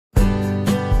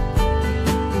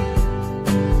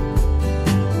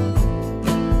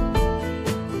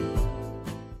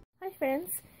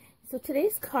So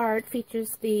today's card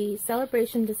features the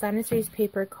Celebration Designer Series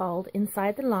paper called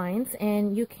Inside the Lines,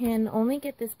 and you can only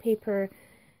get this paper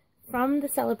from the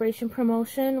Celebration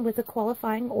promotion with a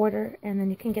qualifying order, and then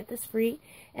you can get this free.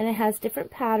 And it has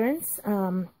different patterns,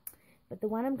 but the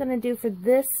one I'm going to do for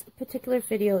this particular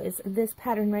video is this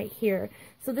pattern right here.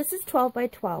 So this is 12 by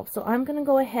 12, so I'm going to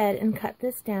go ahead and cut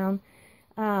this down,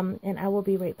 and I will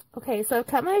be right back. Okay, so I've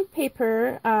cut my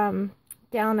paper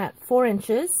down at 4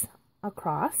 inches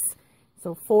across.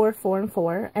 So 4, 4, and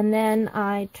 4, and then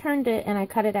I turned it and I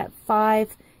cut it at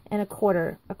 5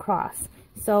 1/4 across.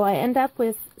 So I end up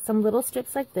with some little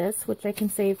strips like this, which I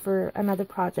can save for another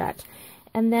project.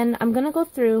 And then I'm going to go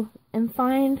through and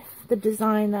find the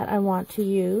design that I want to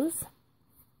use.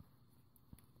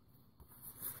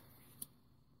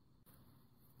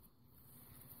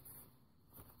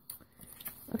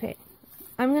 Okay,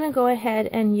 I'm going to go ahead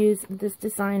and use this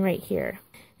design right here.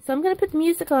 So I'm going to put the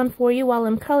music on for you while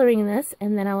I'm coloring this,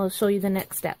 and then I will show you the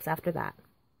next steps after that.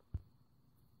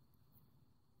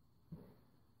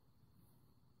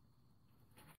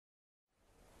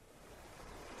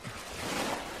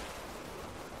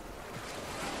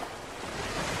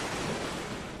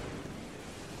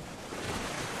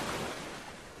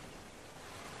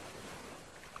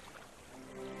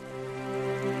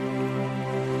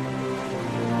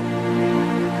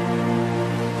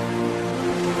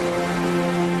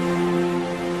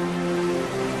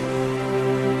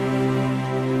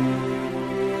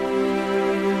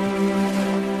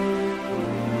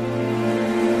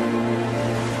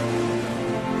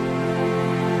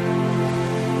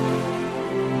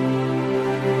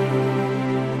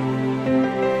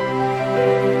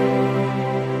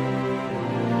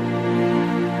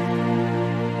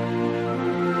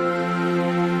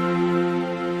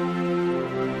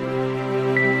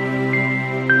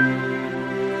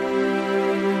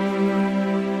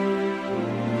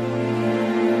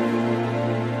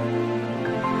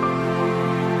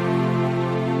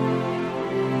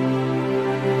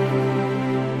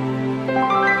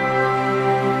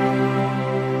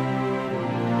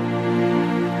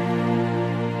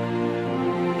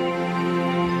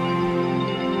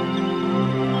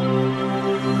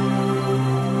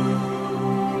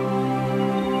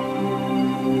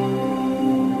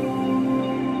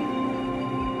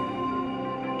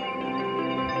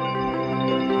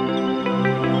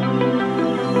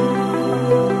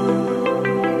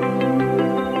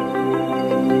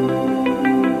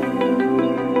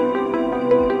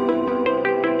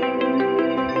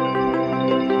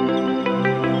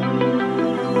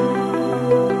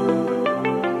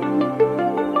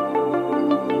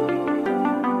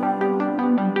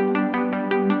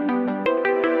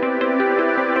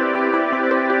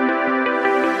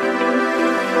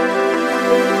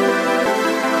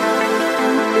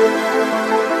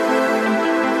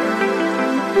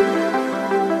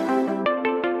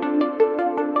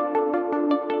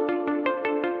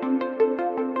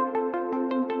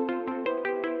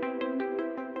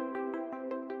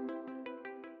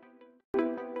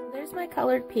 There's my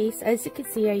colored piece. As you can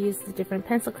see, I used the different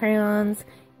pencil crayons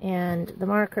and the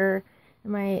marker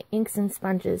and my inks and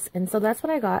sponges, and so that's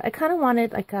what I got. I kind of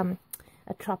wanted like a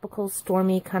tropical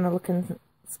stormy kind of looking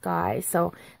sky,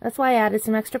 so that's why I added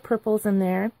some extra purples in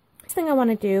there. Next thing I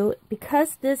want to do,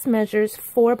 because this measures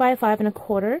 4 by 5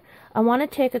 1/4, I want to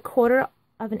take 1/4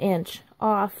 of an inch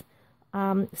off,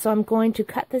 so I'm going to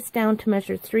cut this down to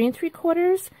measure 3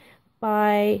 3/4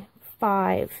 by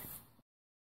 5.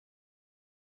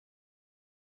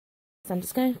 So I'm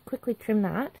just going to quickly trim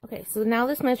that. Okay, so now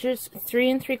this measures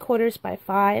 3 3/4 by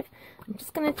 5. I'm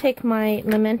just going to take my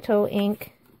Memento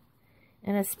ink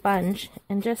and a sponge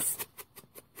and just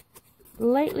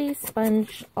lightly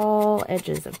sponge all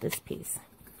edges of this piece.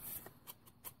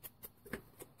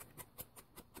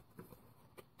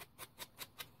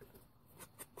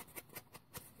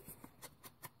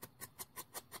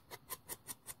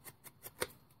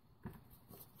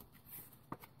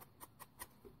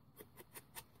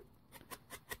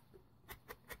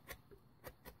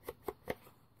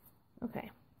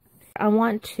 Okay, I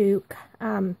want to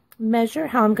measure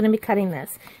how I'm going to be cutting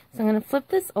this. So I'm going to flip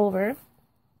this over,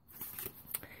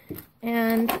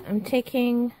 and I'm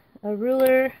taking a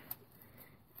ruler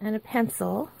and a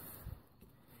pencil,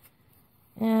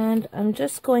 and I'm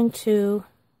just going to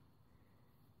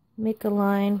make a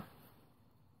line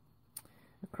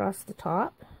across the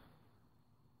top,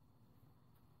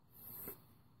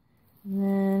 and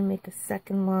then make a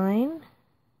second line,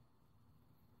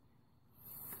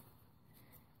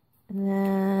 and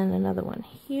then another one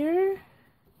here,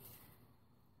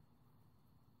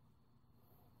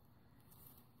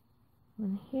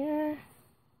 one here,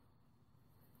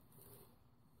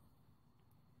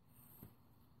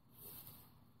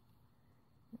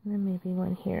 And then maybe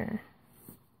one here.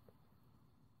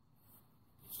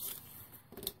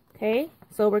 Okay,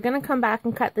 so we're going to come back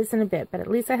and cut this in a bit, but at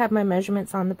least I have my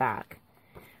measurements on the back.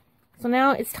 So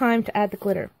now it's time to add the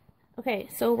glitter. Okay,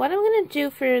 so what I'm going to do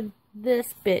for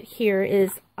this bit here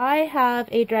is I have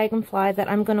a dragonfly that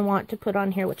I'm going to want to put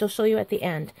on here, which I'll show you at the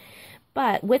end.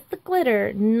 But with the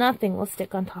glitter, nothing will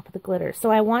stick on top of the glitter. So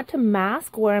I want to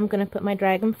mask where I'm going to put my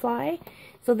dragonfly.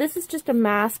 So this is just a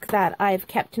mask that I've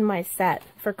kept in my set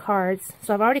for cards.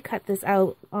 So I've already cut this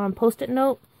out on Post-it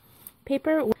note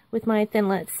paper with my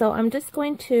Thinlits. So I'm just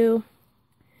going to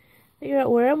figure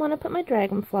out where I want to put my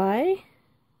dragonfly.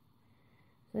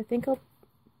 So I think I'll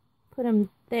put him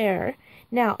there.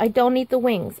 Now, I don't need the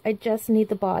wings. I just need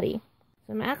the body.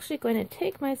 So I'm actually going to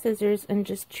take my scissors and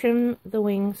just trim the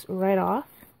wings right off.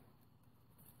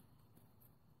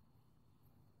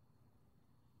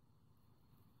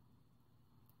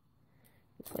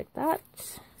 Just like that.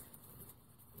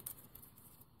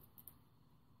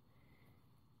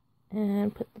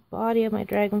 And put the body of my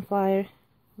dragonfly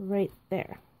right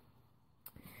there.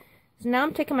 So now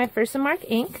I'm taking my Versamark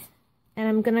ink and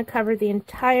I'm going to cover the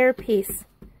entire piece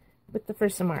with the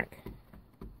Versamark.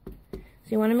 So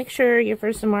you want to make sure your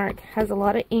Versamark has a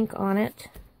lot of ink on it.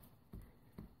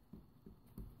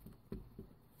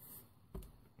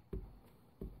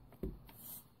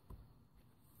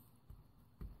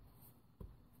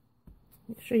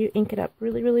 Make sure you ink it up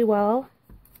really, really well.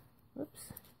 Oops.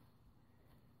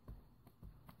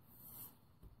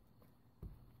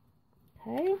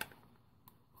 Okay.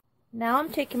 Now I'm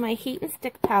taking my heat and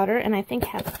stick powder, and I think I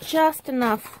have just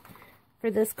enough for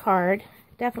this card.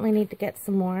 Definitely need to get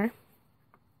some more.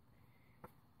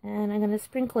 And I'm going to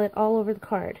sprinkle it all over the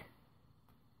card.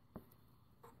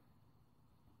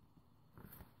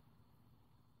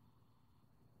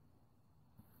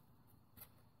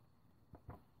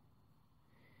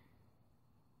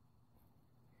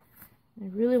 I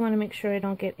really want to make sure I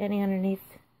don't get any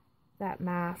underneath that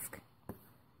mask.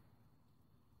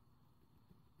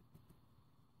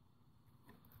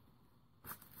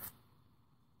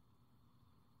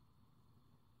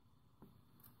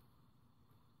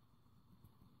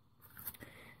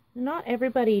 Not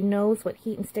everybody knows what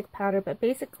heat and stick powder, but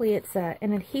basically it's an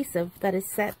adhesive that is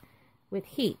set with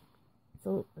heat.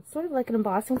 So it's sort of like an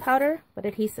embossing powder, but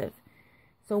adhesive.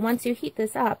 So once you heat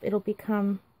this up, it'll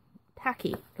become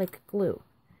tacky, like glue.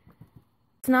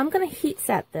 So now I'm going to heat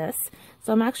set this.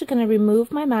 So I'm actually going to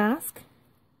remove my mask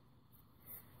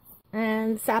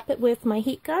and zap it with my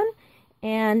heat gun.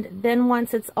 And then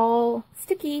once it's all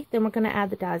sticky, then we're going to add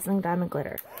the Dazzling Diamond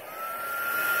Glitter.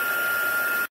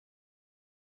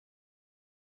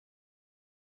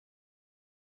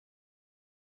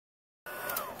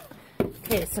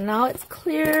 Okay, so now it's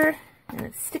clear and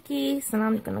it's sticky, so now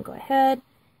I'm going to go ahead,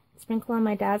 sprinkle on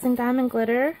my Dazzling Diamond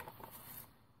Glitter,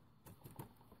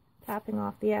 tapping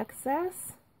off the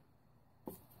excess.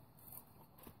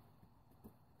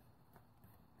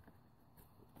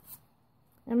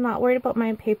 I'm not worried about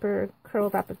my paper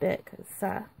curled up a bit because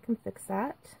I can fix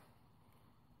that.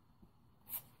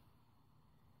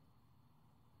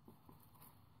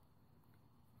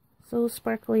 So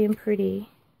sparkly and pretty.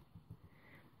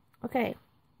 Okay,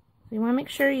 so you want to make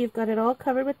sure you've got it all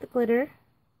covered with the glitter.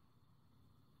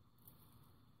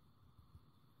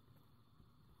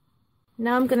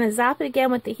 Now I'm going to zap it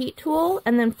again with the heat tool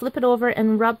and then flip it over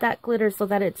and rub that glitter so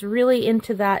that it's really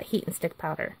into that heat and stick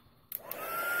powder.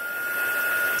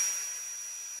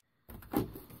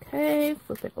 Okay,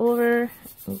 flip it over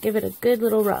and give it a good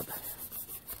little rub.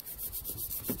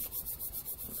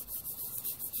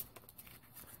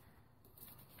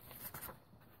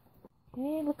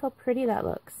 Okay, look how pretty that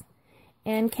looks.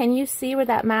 And can you see where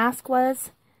that mask was?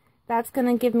 That's going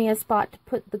to give me a spot to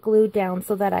put the glue down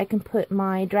so that I can put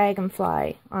my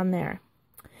dragonfly on there.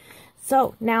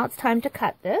 So now it's time to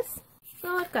cut this.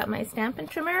 So I've got my Stampin'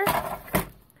 Trimmer.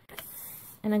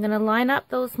 And I'm going to line up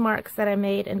those marks that I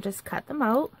made and just cut them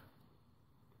out.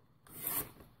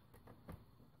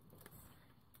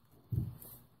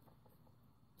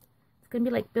 It's going to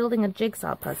be like building a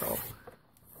jigsaw puzzle.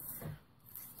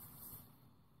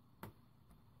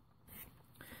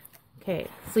 Okay,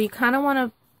 so you kind of want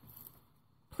to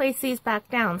place these back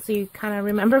down so you kind of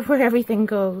remember where everything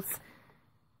goes.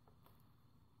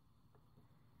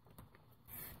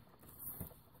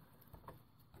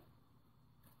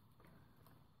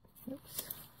 Oops.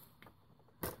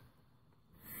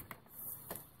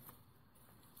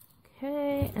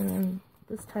 Okay, and then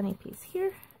this tiny piece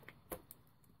here.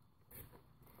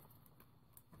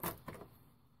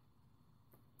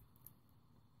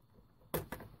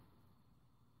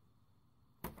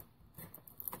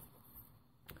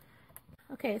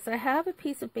 Okay, so I have a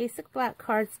piece of basic black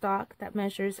cardstock that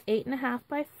measures 8.5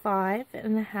 by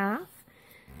 5.5.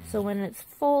 So when it's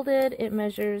folded, it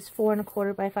measures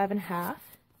 4.25 by 5.5.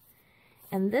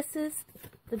 And this is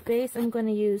the base I'm going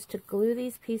to use to glue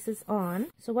these pieces on.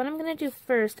 So what I'm going to do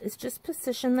first is just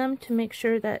position them to make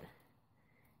sure that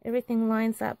everything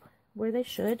lines up where they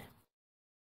should.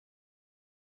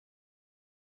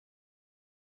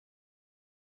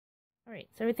 Alright,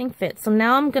 so everything fits. So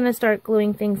now I'm going to start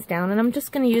gluing things down, and I'm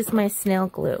just going to use my snail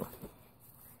glue.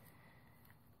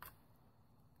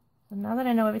 So now that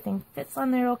I know everything fits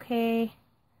on there okay,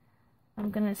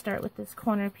 I'm going to start with this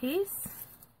corner piece.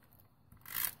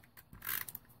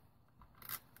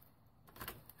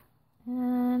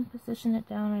 And position it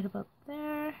down right about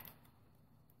there.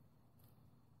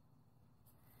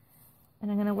 And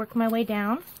I'm going to work my way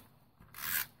down.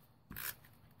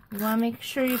 You want to make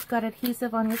sure you've got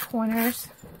adhesive on your corners.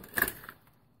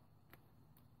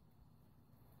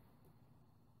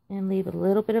 And leave a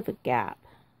little bit of a gap.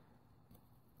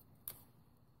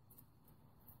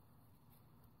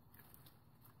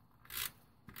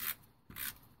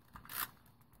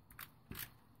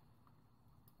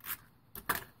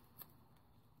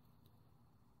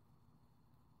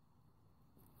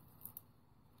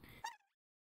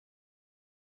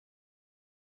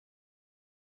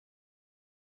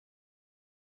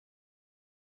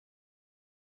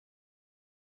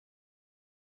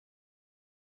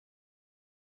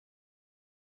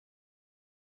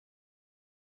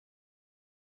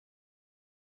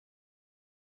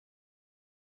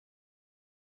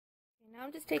 Now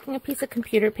I'm just taking a piece of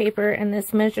computer paper, and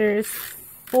this measures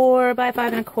 4 by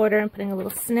 5.25 and putting a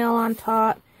little snail on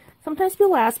top. Sometimes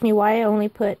people ask me why I only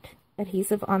put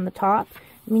adhesive on the top.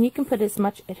 I mean, you can put as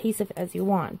much adhesive as you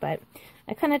want, but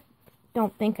I kind of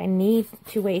don't think I need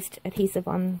to waste adhesive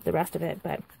on the rest of it,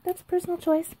 but that's a personal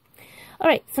choice.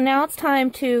 Alright, so now it's time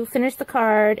to finish the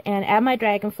card and add my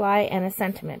dragonfly and a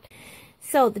sentiment.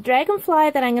 So the dragonfly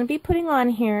that I'm going to be putting on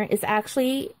here is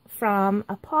actually from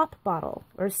a pop bottle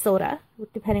or soda,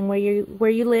 depending where you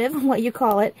live, what you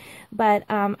call it. But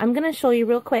I'm going to show you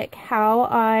real quick how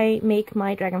I make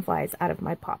my dragonflies out of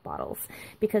my pop bottles,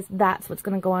 because that's what's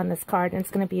going to go on this card, and it's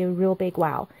going to be a real big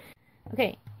wow.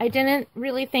 Okay, I didn't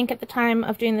really think at the time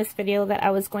of doing this video that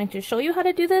I was going to show you how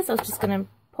to do this. I was just going to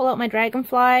pull out my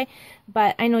dragonfly,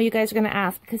 but I know you guys are going to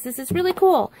ask because this is really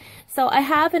cool. So I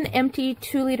have an empty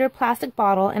 2-liter plastic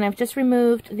bottle, and I've just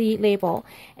removed the label,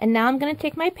 and now I'm going to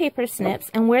take my paper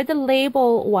snips, and where the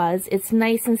label was, it's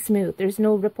nice and smooth. There's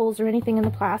no ripples or anything in the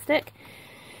plastic.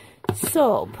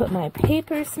 So put my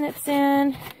paper snips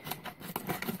in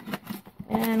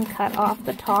and cut off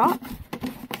the top.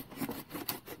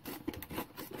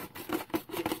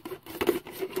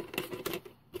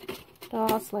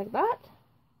 Just like that.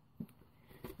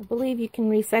 I believe you can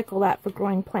recycle that for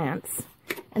growing plants.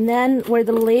 And then where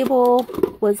the label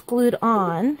was glued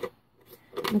on,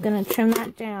 I'm going to trim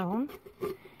that down.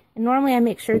 And normally I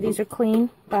make sure these are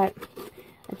clean, but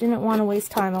I didn't want to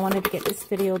waste time. I wanted to get this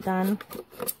video done.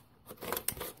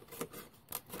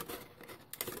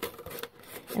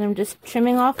 And I'm just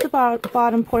trimming off the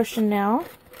bottom portion now.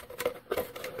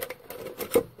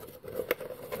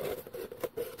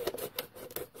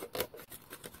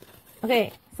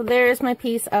 Okay, so there's my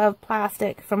piece of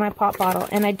plastic for my pop bottle,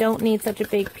 and I don't need such a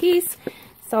big piece,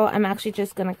 so I'm actually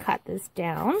just going to cut this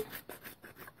down.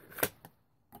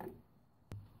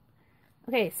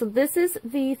 Okay, so this is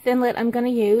the thinlet I'm going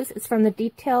to use. It's from the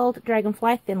Detailed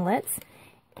Dragonfly Thinlits,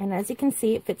 and as you can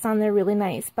see, it fits on there really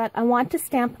nice, but I want to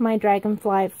stamp my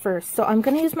dragonfly first, so I'm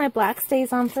going to use my black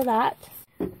StazOn for that.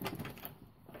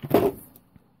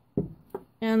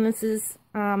 And this is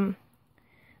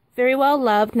very well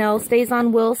loved. Now,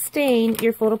 StazOn will stain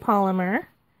your photopolymer,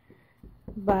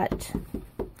 but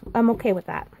I'm okay with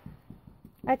that.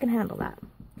 I can handle that.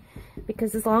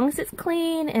 Because as long as it's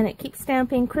clean and it keeps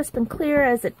stamping crisp and clear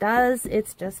as it does,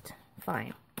 it's just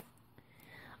fine.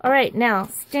 Alright, now,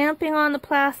 stamping on the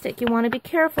plastic, you want to be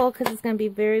careful because it's going to be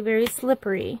very, very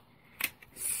slippery.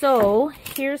 So,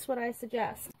 here's what I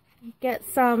suggest. Get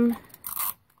some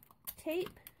tape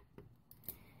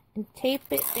and tape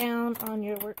it down on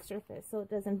your work surface so it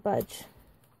doesn't budge.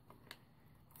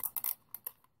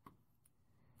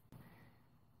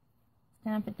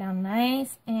 Stamp it down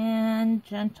nice and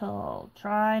gentle.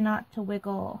 Try not to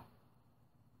wiggle.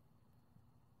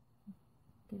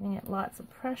 Giving it lots of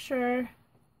pressure.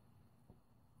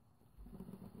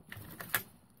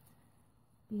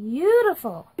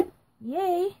 Beautiful!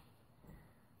 Yay!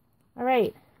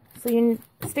 Alright, so your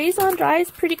StazOn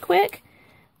dries pretty quick,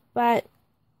 but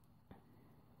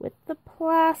with the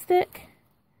plastic,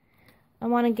 I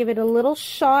want to give it a little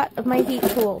shot of my heat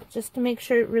tool just to make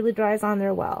sure it really dries on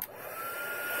there well.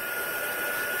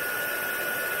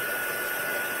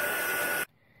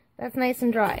 That's nice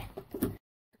and dry. To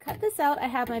cut this out, I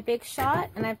have my big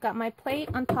shot and I've got my plate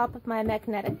on top of my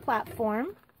magnetic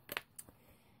platform.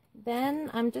 Then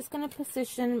I'm just going to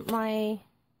position my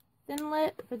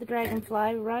thinlet for the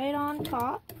Dragonfly right on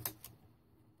top.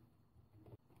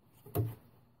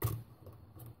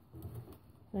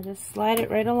 I just slide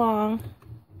it right along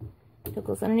till it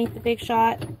goes underneath the big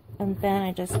shot, and then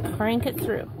I just crank it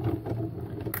through.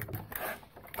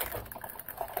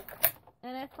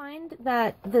 And I find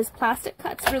that this plastic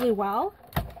cuts really well,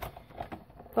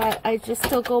 but I just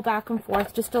still go back and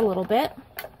forth just a little bit.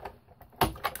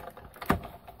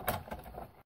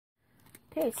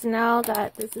 Okay, so now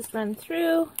that this is run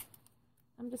through,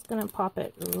 I'm just going to pop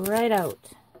it right out.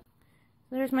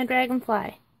 So there's my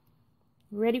Dragonfly,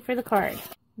 ready for the card.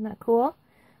 Isn't that cool?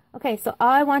 Okay, so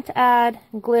I want to add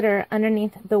glitter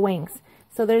underneath the wings.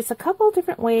 So there's a couple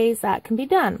different ways that can be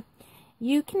done.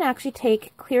 You can actually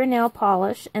take clear nail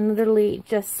polish and literally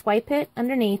just swipe it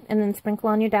underneath and then sprinkle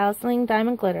on your dazzling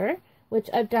diamond glitter, which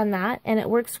I've done that and it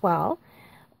works well.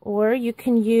 Or you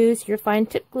can use your fine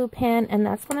tip glue pen, and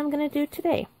that's what I'm going to do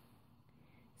today.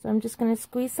 So I'm just going to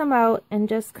squeeze some out and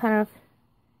just kind of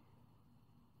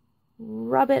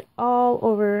rub it all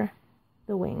over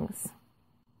the wings.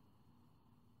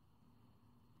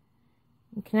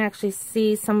 You can actually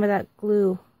see some of that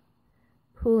glue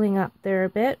pooling up there a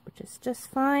bit, which is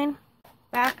just fine.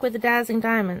 Back with the dazzling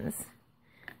diamonds.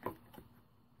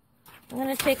 I'm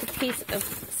going to take a piece of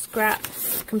scrap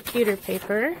computer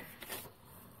paper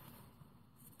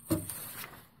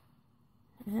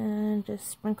and just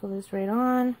sprinkle this right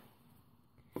on.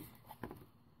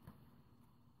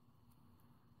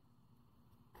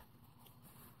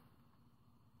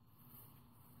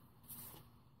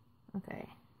 Okay.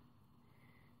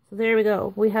 So there we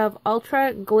go. We have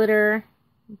Ultra Glitter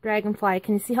Dragonfly.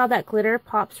 Can you see how that glitter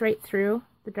pops right through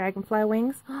the Dragonfly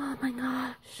wings? Oh my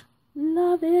gosh.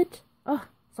 Love it. Oh,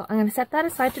 so I'm going to set that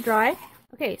aside to dry.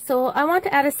 Okay, so I want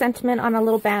to add a sentiment on a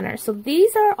little banner. So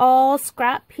these are all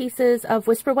scrap pieces of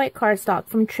Whisper White cardstock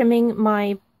from trimming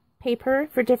my paper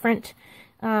for different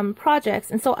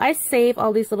projects. And so I save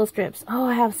all these little strips. Oh,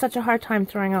 I have such a hard time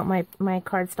throwing out my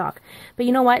cardstock. But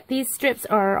you know what? These strips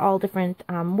are all different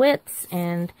widths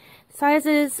and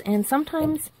sizes. And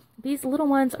sometimes these little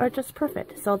ones are just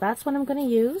perfect. So that's what I'm going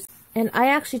to use. And I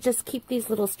actually just keep these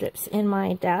little strips in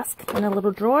my desk in a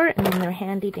little drawer, and then they're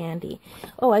handy dandy.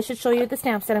 Oh, I should show you the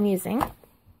stamps that I'm using. Back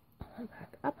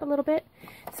up a little bit.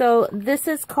 So this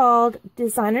is called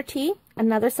Designer Tea,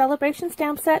 another celebration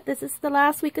stamp set. This is the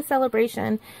last week of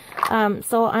celebration.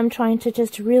 So I'm trying to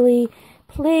just really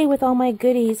play with all my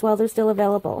goodies while they're still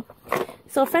available.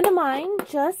 So a friend of mine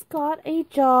just got a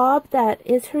job that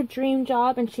is her dream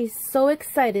job, and she's so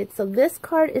excited. So this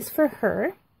card is for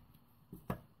her.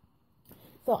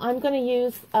 So I'm going to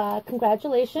use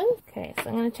congratulations. Okay, so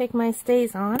I'm going to take my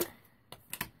stays on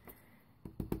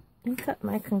and cut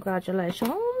my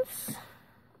congratulations.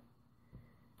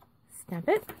 Stamp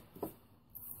it.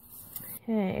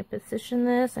 Okay, position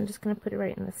this. I'm just going to put it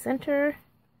right in the center.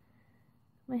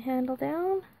 My handle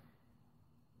down.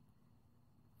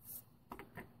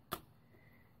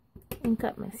 And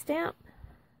cut my stamp.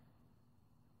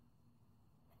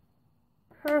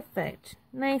 Perfect.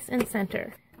 Nice and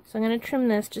center. So I'm going to trim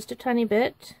this just a tiny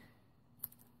bit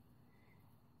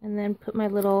and then put my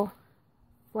little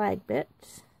flag bit.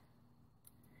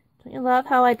 Don't you love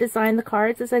how I design the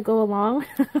cards as I go along?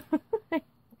 I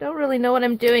don't really know what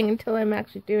I'm doing until I'm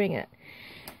actually doing it.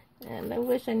 And I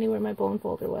wish I knew where my bone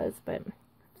folder was, but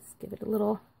just give it a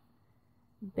little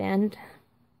bend.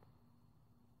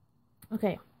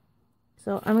 Okay,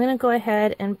 so I'm going to go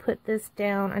ahead and put this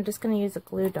down. I'm just going to use a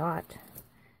glue dot.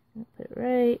 Put it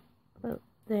right about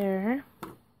there.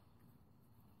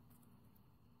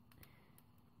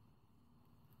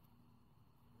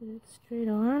 Put it straight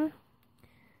on.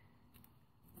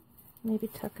 Maybe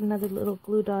tuck another little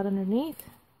glue dot underneath.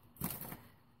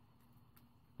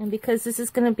 And because this is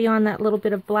going to be on that little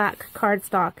bit of black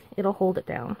cardstock, it'll hold it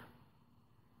down.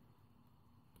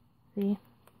 See?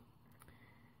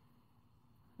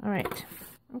 Alright.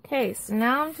 Okay, so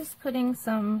now I'm just putting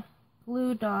some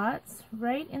glue dots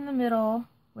right in the middle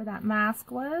where that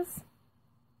mask was.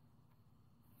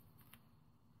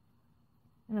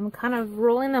 And I'm kind of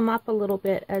rolling them up a little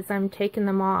bit as I'm taking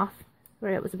them off.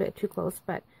 Sorry, it was a bit too close,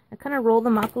 but I kind of roll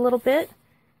them up a little bit.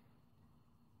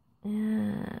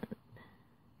 And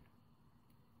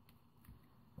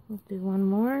we'll do one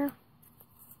more.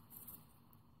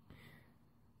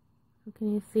 So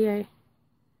can you see let's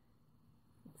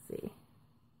see.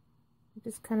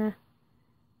 Just kind of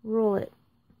roll it.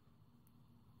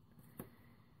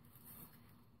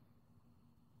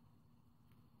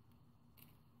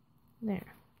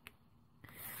 There.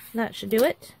 That should do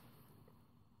it.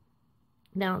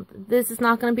 Now, this is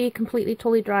not going to be completely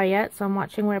totally dry yet, so I'm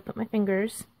watching where I put my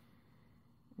fingers.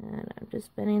 And I'm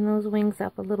just bending those wings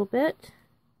up a little bit.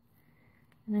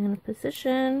 And I'm going to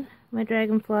position my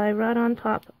Dragonfly right on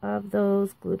top of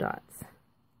those glue dots.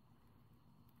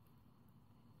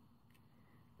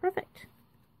 Perfect.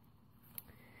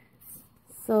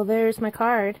 So there's my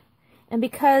card. And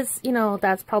because, you know,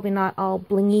 that's probably not all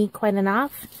blingy quite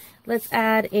enough, let's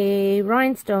add a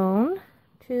rhinestone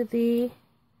to the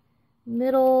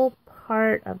middle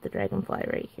part of the Dragonfly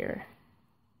right here.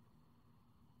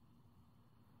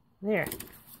 There.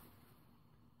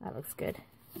 That looks good.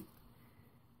 It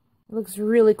looks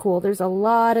really cool. There's a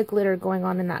lot of glitter going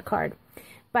on in that card.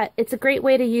 But it's a great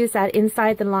way to use that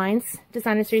Inside the Lines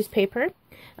Designer Series paper.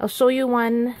 I'll show you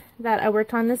one that I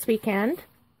worked on this weekend.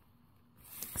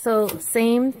 So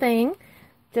same thing,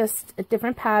 just a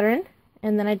different pattern.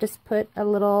 And then I just put a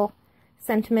little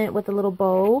sentiment with a little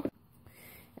bow.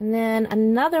 And then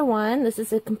another one, this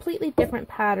is a completely different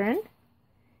pattern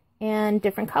and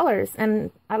different colors. And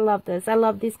I love this. I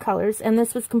love these colors. And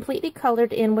this was completely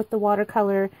colored in with the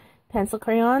watercolor pencil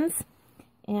crayons.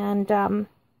 And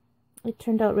it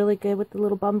turned out really good with the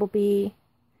little bumblebee.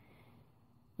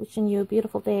 Wishing you a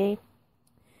beautiful day.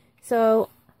 So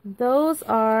those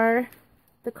are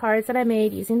the cards that I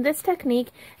made using this technique.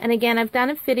 And again, I've done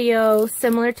a video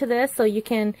similar to this, so you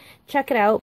can check it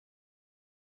out.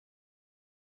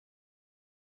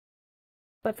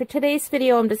 But for today's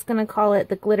video, I'm just going to call it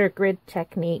the glitter grid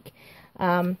technique.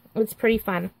 It's pretty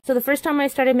fun. So the first time I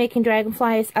started making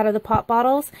dragonflies out of the pop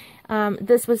bottles,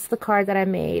 this was the card that I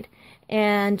made.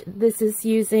 And this is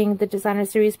using the Designer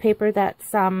Series paper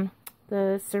that's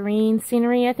the Serene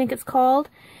scenery, I think it's called.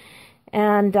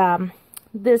 And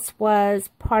this was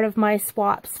part of my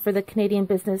swaps for the Canadian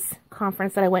Business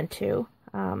Conference that I went to,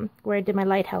 where I did my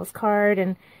lighthouse card,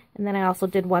 and then I also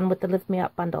did one with the Lift Me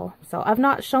Up bundle. So I've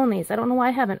not shown these. I don't know why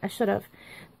I haven't. I should have.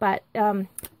 But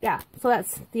yeah, so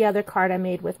that's the other card I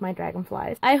made with my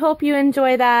dragonflies. I hope you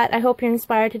enjoy that. I hope you're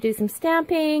inspired to do some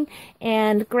stamping,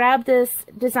 and grab this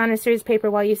Designer Series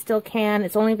paper while you still can.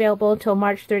 It's only available until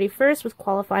March 31st with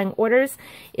qualifying orders.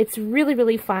 It's really,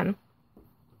 really fun.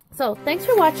 So thanks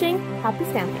for watching. Happy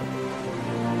stamping.